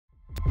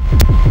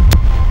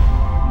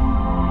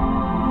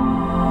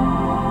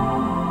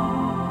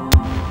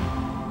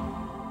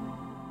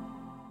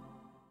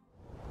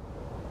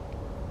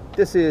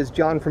this is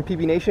John from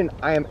PbNation.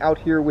 I am out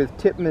here with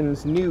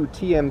Tippmann's new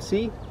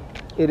TMC.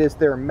 It is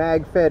their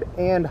Magfed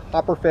and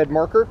hopper-fed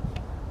marker.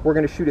 We're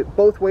going to shoot it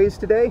both ways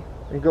today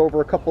and go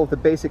over a couple of the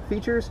basic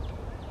features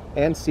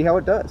and see how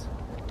it does.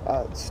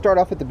 Start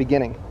off at the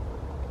beginning.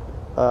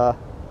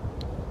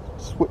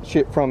 Switch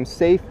it from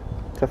safe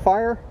to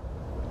fire.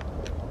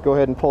 Go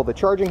ahead and pull the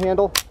charging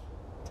handle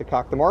to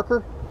cock the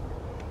marker.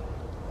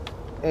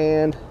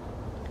 And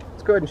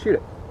let's go ahead and shoot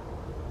it.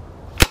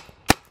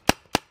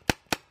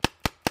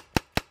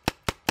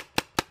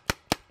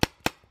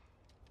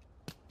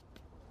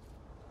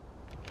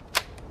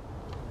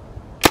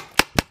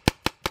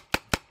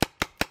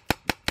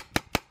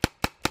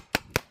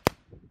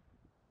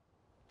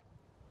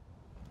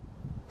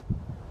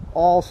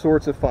 All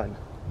sorts of fun.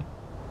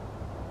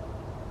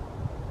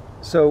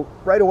 So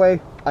right away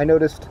I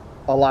noticed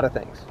a lot of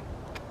things.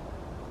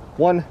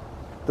 One,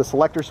 the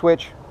selector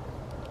switch.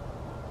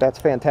 That's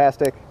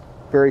fantastic,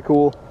 very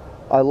cool.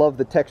 I love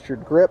the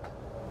textured grip.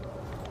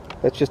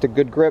 That's just a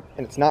good grip,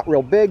 and it's not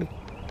real big,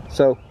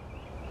 so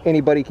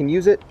anybody can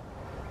use it.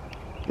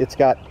 It's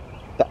got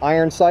the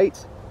iron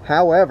sights.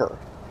 However,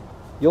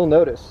 you'll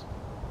notice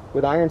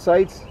with iron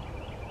sights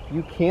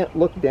you can't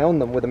look down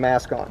them with a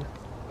mask on.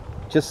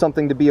 Just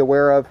something to be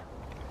aware of,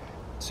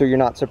 so you're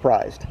not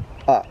surprised.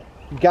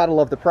 You gotta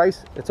love the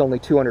price. It's only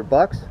 200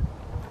 bucks.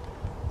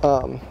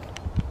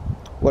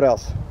 What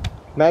else?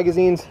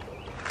 Magazines.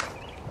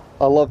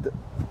 I love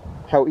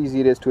how easy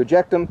it is to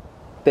eject them.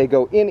 They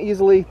go in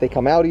easily, they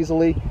come out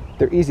easily,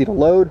 they're easy to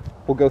load.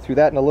 We'll go through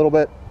that in a little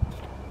bit.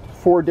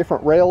 4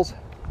 different rails.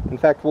 In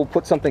fact, we'll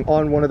put something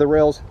on one of the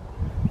rails,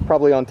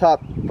 probably on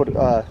top, put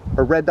a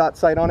red dot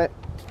sight on it.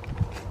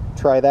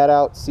 Try that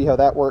out, see how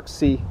that works,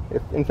 see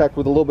if, in fact,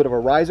 with a little bit of a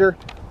riser,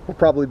 we'll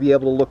probably be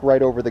able to look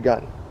right over the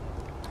gun.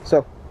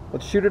 So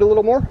let's shoot it a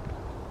little more.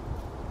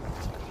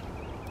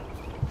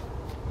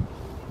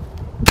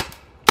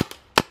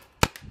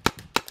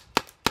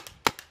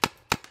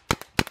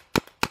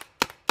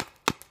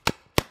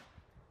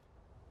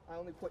 I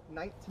only put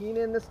 19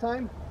 in this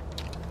time.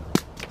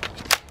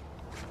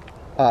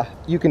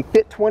 You can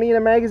fit 20 in a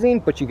magazine,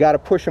 but you got to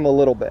push them a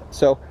little bit.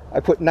 So I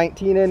put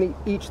 19 in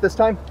each this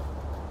time.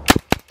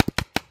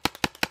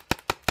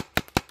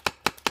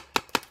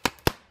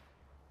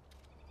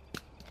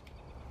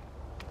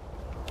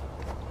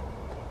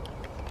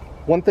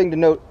 One thing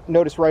to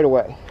notice right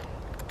away,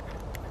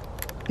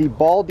 the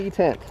ball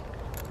detent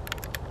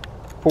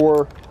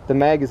for the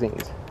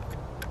magazines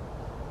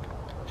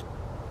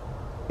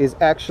is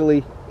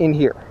actually in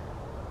here,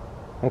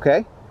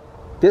 okay?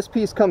 This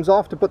piece comes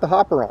off to put the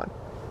hopper on,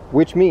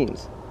 which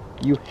means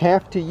you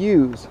have to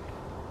use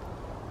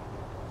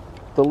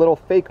the little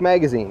fake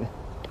magazine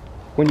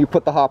when you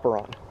put the hopper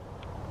on,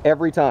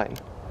 every time.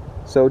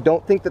 So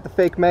don't think that the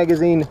fake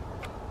magazine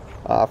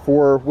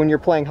for when you're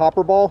playing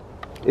hopper ball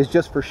is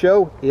just for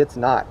show. It's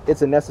not.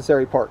 It's a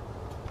necessary part.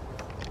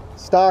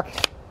 Stock,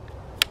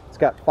 it's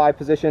got 5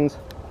 positions.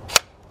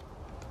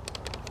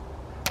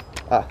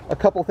 A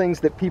couple things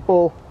that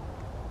people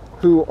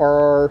who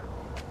are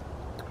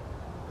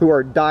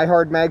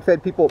die-hard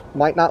Magfed people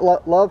might not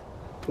love.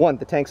 One,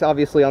 the tank's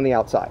obviously on the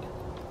outside.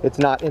 It's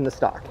not in the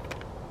stock.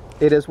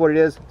 It is what it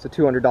is. It's a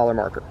 $200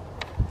 marker.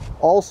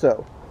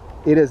 Also,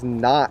 it is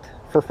not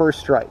for first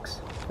strikes.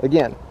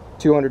 Again,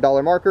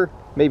 $200 marker.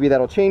 Maybe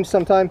that'll change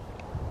sometime.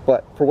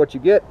 But for what you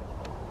get,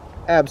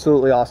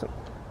 absolutely awesome.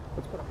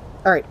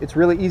 All right, it's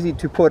really easy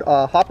to put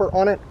a hopper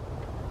on it.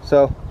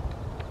 So,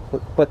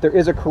 but there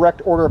is a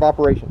correct order of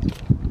operations.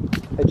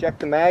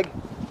 Eject the mag.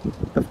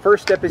 The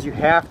first step is you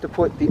have to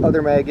put the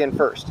other mag in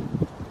first.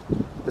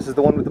 This is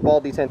the one with the ball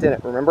detent in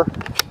it, remember?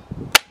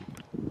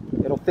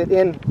 It'll fit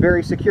in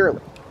very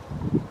securely.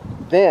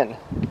 Then,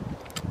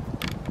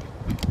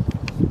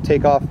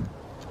 take off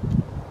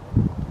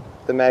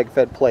the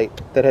Magfed plate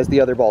that has the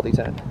other ball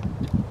detent.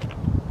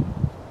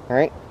 All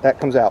right, that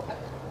comes out.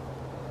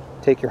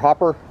 Take your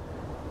hopper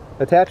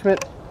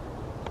attachment,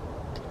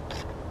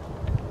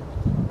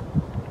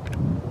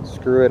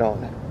 screw it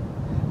on.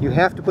 You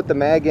have to put the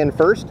mag in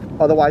first,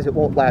 otherwise it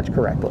won't latch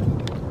correctly.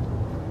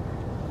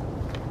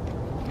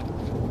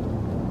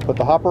 Put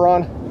the hopper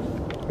on.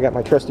 I got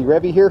my trusty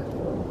Revy here,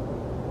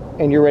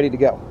 and you're ready to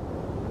go.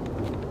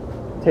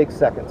 Takes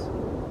seconds.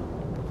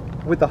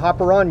 With the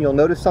hopper on, you'll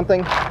notice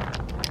something.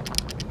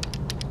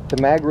 The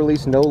mag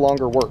release no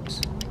longer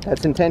works.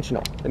 That's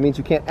intentional. That means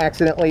you can't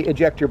accidentally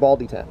eject your ball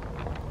detent.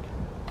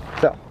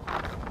 So,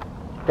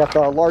 got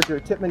the larger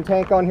Tippmann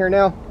tank on here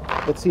now.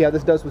 Let's see how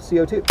this does with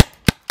CO2.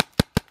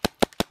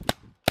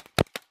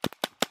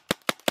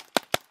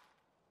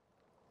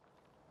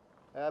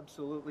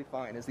 Absolutely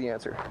fine is the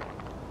answer.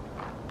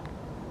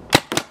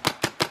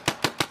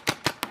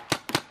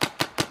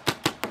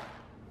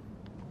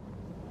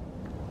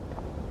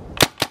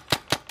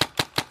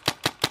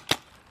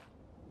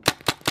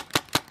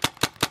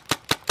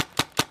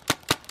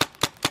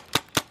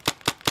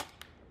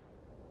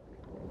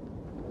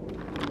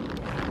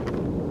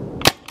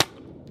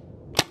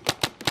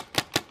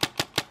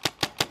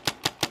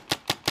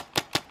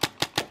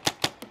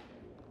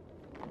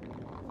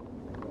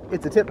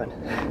 it's a Tippmann.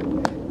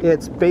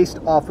 It's based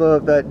off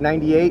of the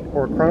 98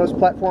 or Chronos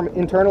platform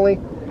internally,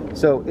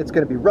 so it's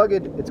going to be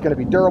rugged, it's going to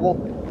be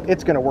durable,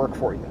 it's going to work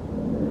for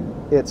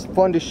you. It's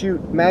fun to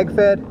shoot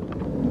Magfed,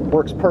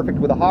 works perfect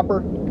with a hopper.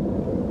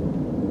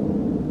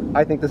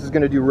 I think this is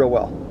going to do real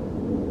well.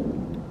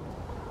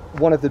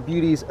 One of the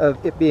beauties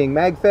of it being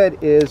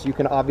Magfed is you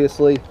can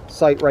obviously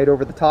sight right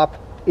over the top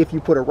if you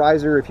put a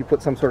riser, if you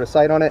put some sort of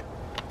sight on it.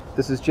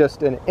 This is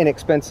just an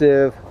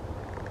inexpensive,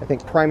 I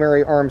think,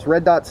 primary arms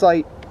red dot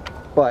sight,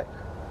 but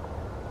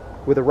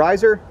with a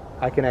riser,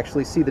 I can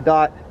actually see the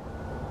dot,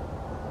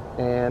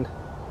 and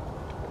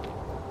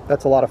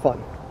that's a lot of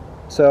fun.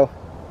 So,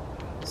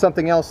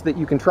 something else that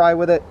you can try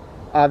with it,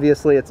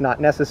 obviously it's not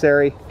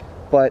necessary,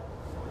 but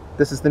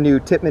this is the new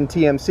Tippmann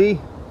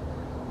TMC.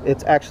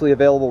 It's actually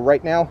available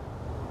right now.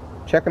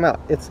 Check them out.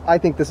 I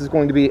think this is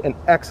going to be an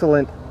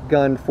excellent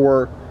gun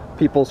for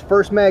people's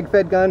first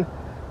Magfed gun,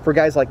 for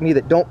guys like me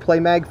that don't play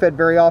Magfed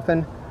very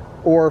often,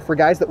 or for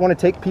guys that want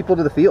to take people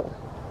to the field.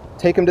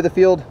 Take them to the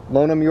field,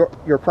 loan them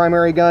your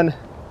primary gun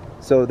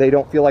so they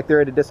don't feel like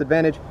they're at a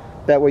disadvantage.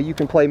 That way you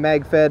can play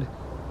Magfed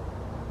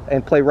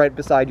and play right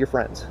beside your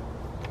friends.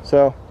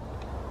 So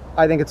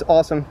I think it's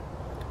awesome.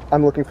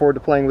 I'm looking forward to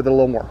playing with it a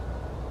little more.